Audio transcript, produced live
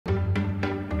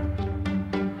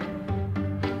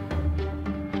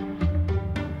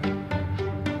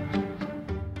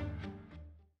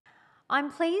I'm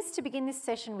pleased to begin this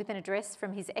session with an address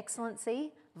from His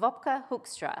Excellency Wopke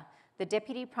Hoekstra, the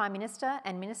Deputy Prime Minister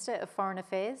and Minister of Foreign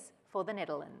Affairs for the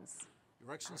Netherlands.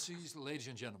 Your Excellencies, ladies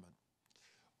and gentlemen,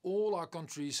 all our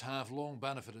countries have long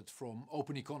benefited from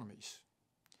open economies.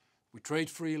 We trade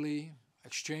freely,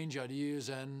 exchange ideas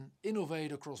and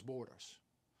innovate across borders.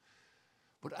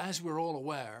 But as we're all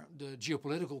aware, the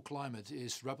geopolitical climate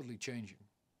is rapidly changing.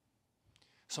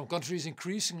 Some countries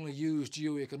increasingly use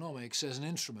geoeconomics as an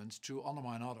instrument to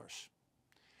undermine others.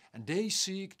 And they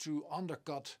seek to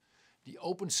undercut the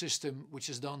open system which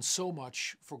has done so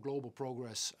much for global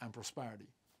progress and prosperity.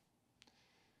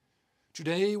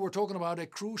 Today we're talking about a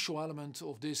crucial element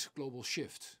of this global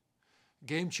shift,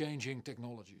 game-changing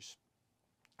technologies.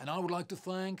 And I would like to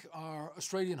thank our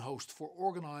Australian host for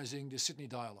organising the Sydney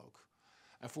Dialogue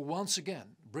and for once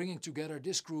again bringing together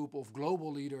this group of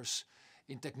global leaders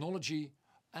in technology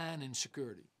and in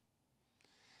security.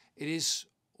 It is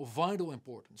of vital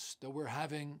importance that we're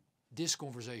having this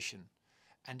conversation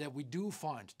and that we do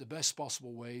find the best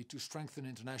possible way to strengthen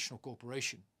international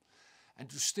cooperation and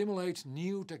to stimulate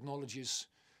new technologies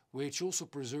which also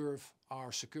preserve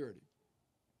our security.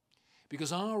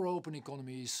 Because our open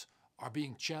economies are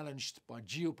being challenged by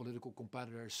geopolitical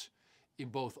competitors in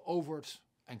both overt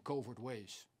and covert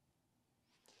ways.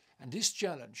 And this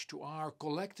challenge to our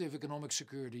collective economic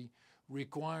security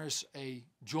requires a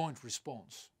joint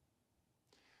response.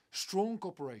 Strong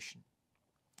cooperation,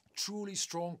 truly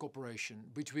strong cooperation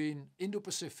between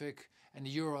Indo-Pacific and the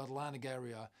Euro-Atlantic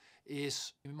area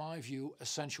is, in my view,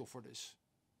 essential for this.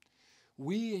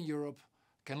 We in Europe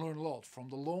can learn a lot from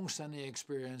the long-standing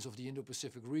experience of the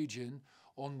Indo-Pacific region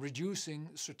on reducing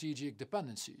strategic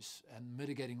dependencies and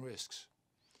mitigating risks.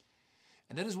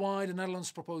 And that is why the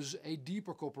Netherlands proposes a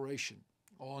deeper cooperation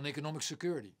on economic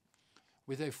security,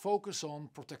 with a focus on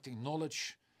protecting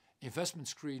knowledge, investment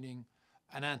screening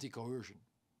and anti-coercion.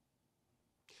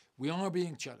 We are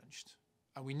being challenged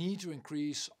and we need to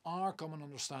increase our common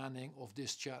understanding of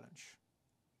this challenge.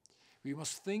 We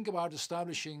must think about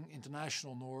establishing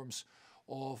international norms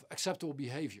of acceptable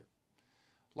behavior,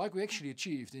 like we actually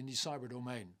achieved in the cyber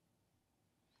domain.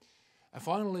 And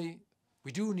finally,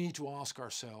 we do need to ask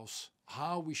ourselves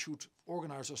how we should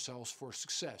organize ourselves for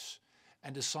success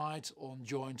and decide on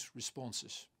joint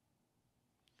responses,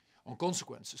 on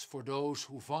consequences for those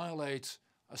who violate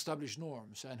established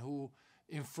norms and who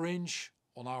infringe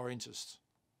on our interests.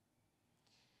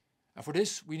 And for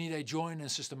this, we need a joint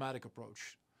and systematic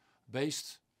approach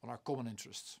based on our common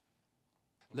interests.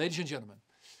 Ladies and gentlemen,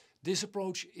 this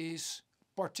approach is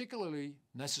particularly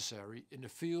necessary in the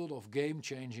field of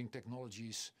game-changing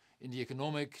technologies in the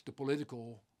economic, the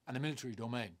political and the military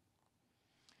domain.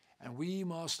 And we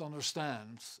must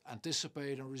understand,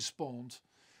 anticipate and respond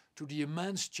to the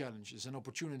immense challenges and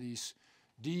opportunities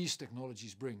these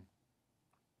technologies bring.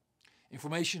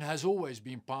 Information has always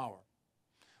been power,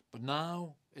 but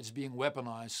now it's being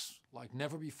weaponized like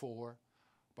never before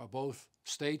by both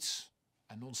states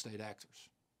and non-state actors.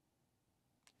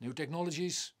 New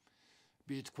technologies,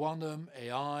 be it quantum,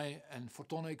 AI and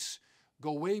photonics,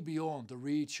 go way beyond the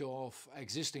reach of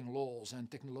existing laws,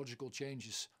 and technological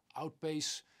changes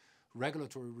outpace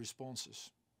regulatory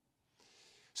responses.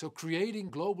 So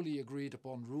creating globally agreed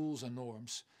upon rules and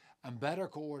norms and better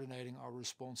coordinating our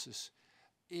responses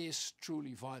is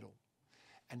truly vital.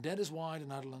 And that is why the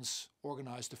Netherlands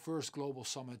organized the first global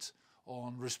summit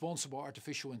on responsible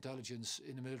artificial intelligence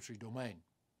in the military domain.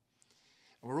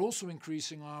 And we're also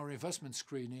increasing our investment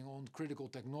screening on critical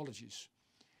technologies,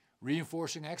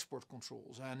 reinforcing export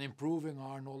controls and improving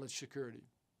our knowledge security.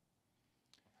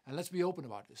 And let's be open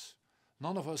about this.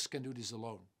 None of us can do this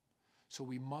alone, so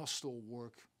we must all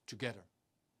work together.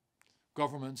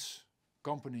 Governments,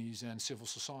 companies and civil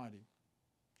society.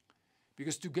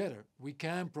 Because together we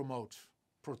can promote,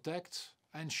 protect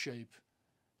and shape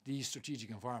the strategic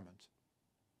environment.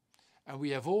 And we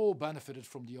have all benefited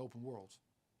from the open world.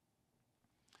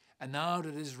 And now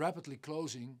that it is rapidly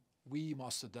closing, we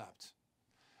must adapt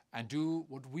and do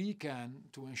what we can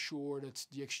to ensure that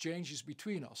the exchanges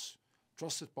between us,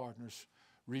 trusted partners,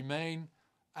 remain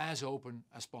as open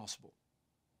as possible.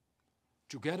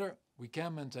 Together we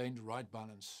can maintain the right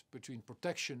balance between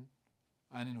protection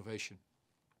and innovation.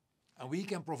 And we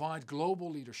can provide global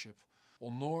leadership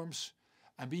on norms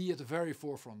and be at the very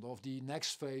forefront of the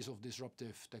next phase of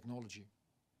disruptive technology.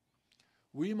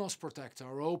 We must protect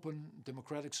our open,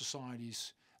 democratic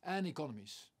societies and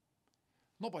economies,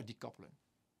 not by decoupling,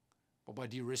 but by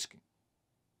de-risking.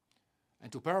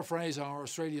 And to paraphrase our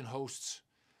Australian hosts,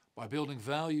 by building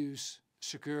values,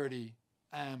 security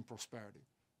and prosperity.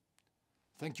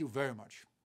 Thank you very much.